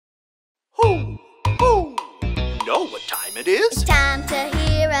Ho! Ho! You know what time it is? It's time to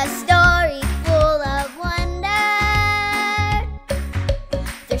hear a story full of wonder.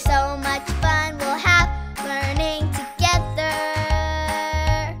 There's so much fun we'll have learning together.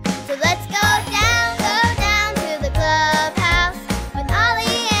 So let's go down to the clubhouse with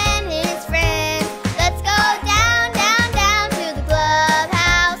Ollie and his friends. Let's go down to the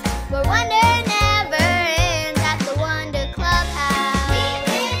clubhouse where wonder never ends at the Wonder Clubhouse. Meet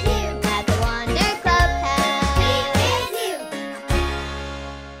with you at the Wonder Clubhouse. Meet with you.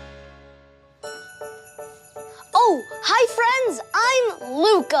 Oh, hi friends, I'm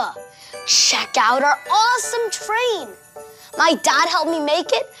Luca. Check out our awesome train. My dad helped me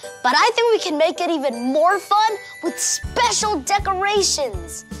make it, but I think we can make it even more fun with special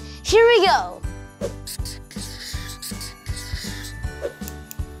decorations. Here we go.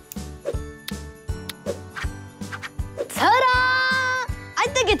 Ta-da! I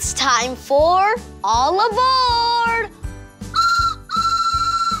think it's time for All Aboard!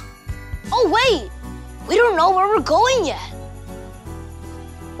 Oh, wait! We don't know where we're going yet.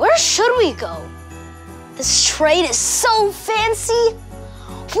 Where should we go? This train is so fancy.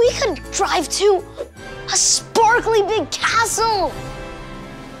 We could drive to a sparkly big castle.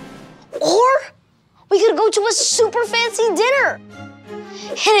 Or we could go to a super fancy dinner.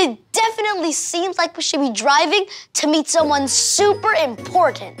 And it definitely seems like we should be driving to meet someone super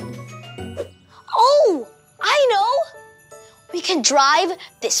important. Oh, I know. We can drive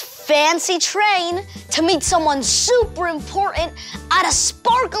this fancy train to meet someone super important at a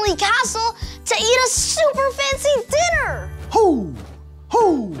sparkly castle to eat a super fancy dinner. Ho!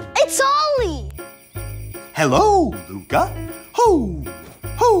 Ho! It's Ollie. Hello, Luca. Ho!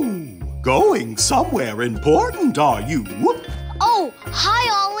 Ho! Going somewhere important, are you? Oh, hi,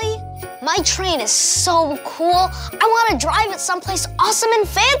 Ollie. My train is so cool. I want to drive it someplace awesome and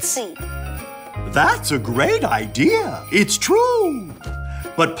fancy. That's a great idea. It's true.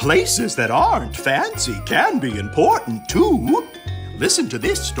 But places that aren't fancy can be important, too. Listen to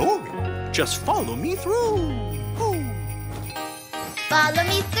this story. Just follow me through. Ho! Follow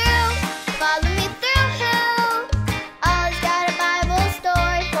me through, follow me through. Ollie's got a Bible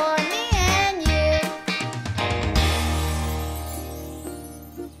story for me and you.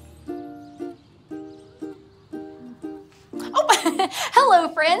 Oh, hello,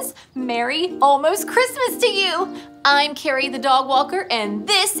 friends. Merry almost Christmas to you. I'm Carrie the dog walker, and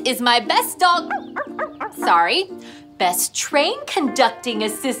this is my best best train conducting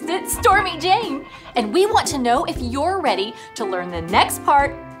assistant, Stormy Jane. And we want to know if you're ready to learn the next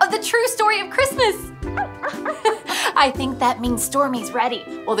part of the true story of Christmas. I think that means Stormy's ready.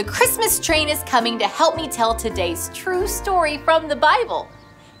 Well, the Christmas train is coming to help me tell today's true story from the Bible.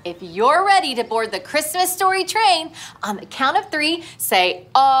 If you're ready to board the Christmas story train, on the count of 3, say,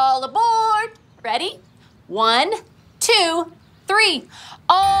 all aboard. Ready? 1, 2, 3.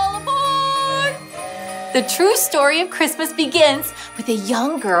 All aboard! The true story of Christmas begins with a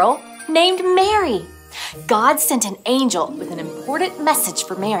young girl named Mary. God sent an angel with an important message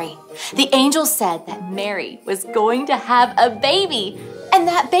for Mary. The angel said that Mary was going to have a baby, and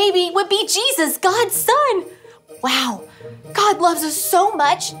that baby would be Jesus, God's son. Wow, God loves us so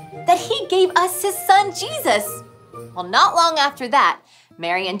much that he gave us his son, Jesus. Well, not long after that,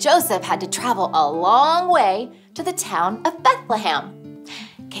 Mary and Joseph had to travel a long way to the town of Bethlehem.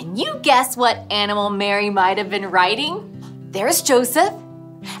 Can you guess what animal Mary might have been riding? There's Joseph.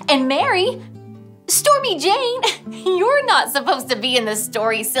 And Mary, Stormy Jane, you're not supposed to be in this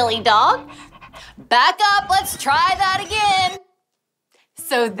story, silly dog. Back up, let's try that again.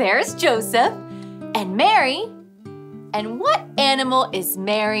 So there's Joseph and Mary. And what animal is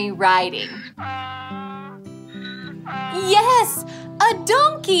Mary riding? Yes, a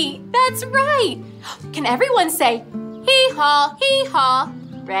donkey. That's right. Can everyone say, hee-haw, hee-haw?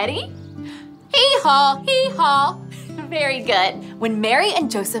 Ready? Hee-haw, hee-haw. Very good. When Mary and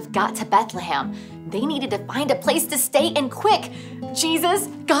Joseph got to Bethlehem, they needed to find a place to stay and quick. Jesus,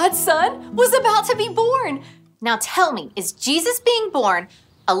 God's son, was about to be born. Now tell me, is Jesus being born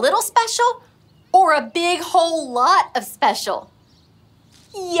a little special or a big whole lot of special?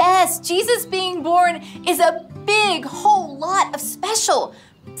 Yes, Jesus being born is a big whole lot of special.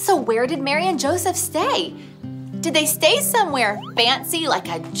 So where did Mary and Joseph stay? Did they stay somewhere fancy like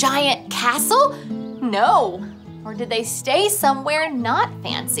a giant castle? No. Or did they stay somewhere not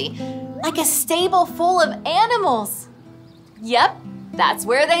fancy, like a stable full of animals? Yep, that's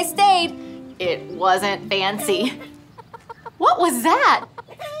where they stayed. It wasn't fancy. What was that?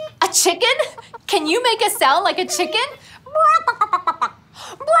 A chicken? Can you make a sound like a chicken?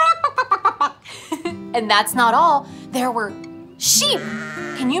 And that's not all. There were Sheep.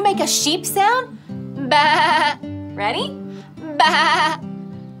 Can you make a sheep sound? Ba. Ready? Ba.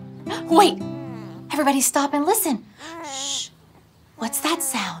 Wait. Everybody stop and listen. Shh. What's that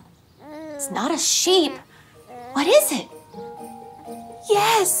sound? It's not a sheep. What is it?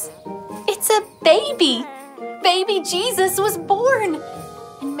 Yes, it's a baby. Baby Jesus was born.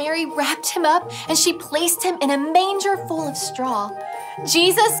 And Mary wrapped him up and she placed him in a manger full of straw.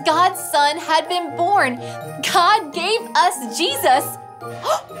 Jesus, God's son, had been born. God gave us Jesus.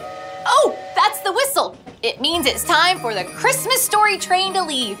 Oh, that's the whistle. It means it's time for the Christmas story train to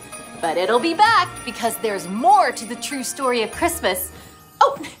leave. But it'll be back because there's more to the true story of Christmas.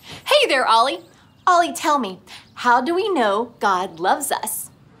 Oh, hey there, Ollie. Ollie, tell me, how do we know God loves us?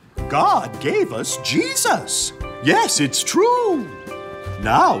 God gave us Jesus. Yes, it's true.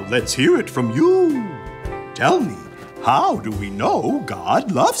 Now let's hear it from you. Tell me, how do we know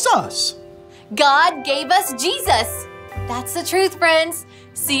God loves us? God gave us Jesus. That's the truth, friends.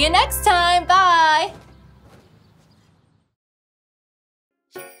 See you next time. Bye.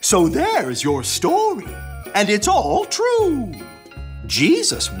 So there's your story, and it's all true.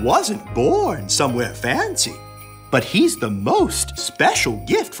 Jesus wasn't born somewhere fancy, but he's the most special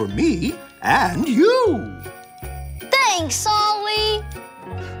gift for me and you. Thanks, Ollie.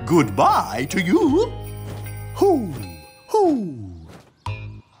 Goodbye to you. Hoo, hoo.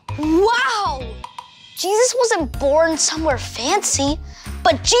 Wow! Jesus wasn't born somewhere fancy,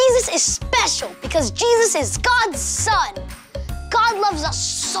 but Jesus is special because Jesus is God's son. God loves us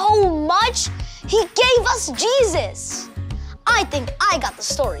so much, he gave us Jesus. I think I got the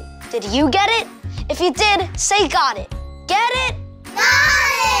story. Did you get it? If you did, say got it. Get it?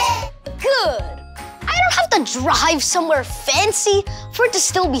 Got it! Good. I don't have to drive somewhere fancy for it to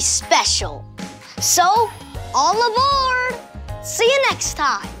still be special. So, all aboard! See you next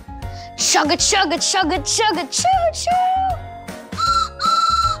time. Chugga, chugga, chugga, chugga, choo, choo!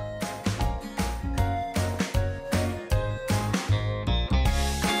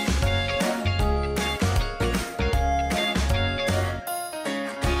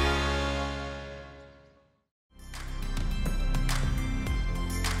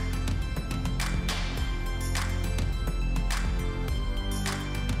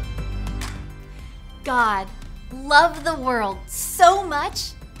 God loved the world so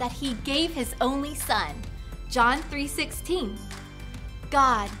much that he gave his only son. John 3:16.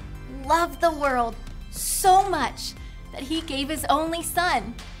 God loved the world so much that he gave his only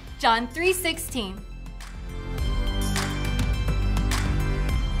son. John 3:16.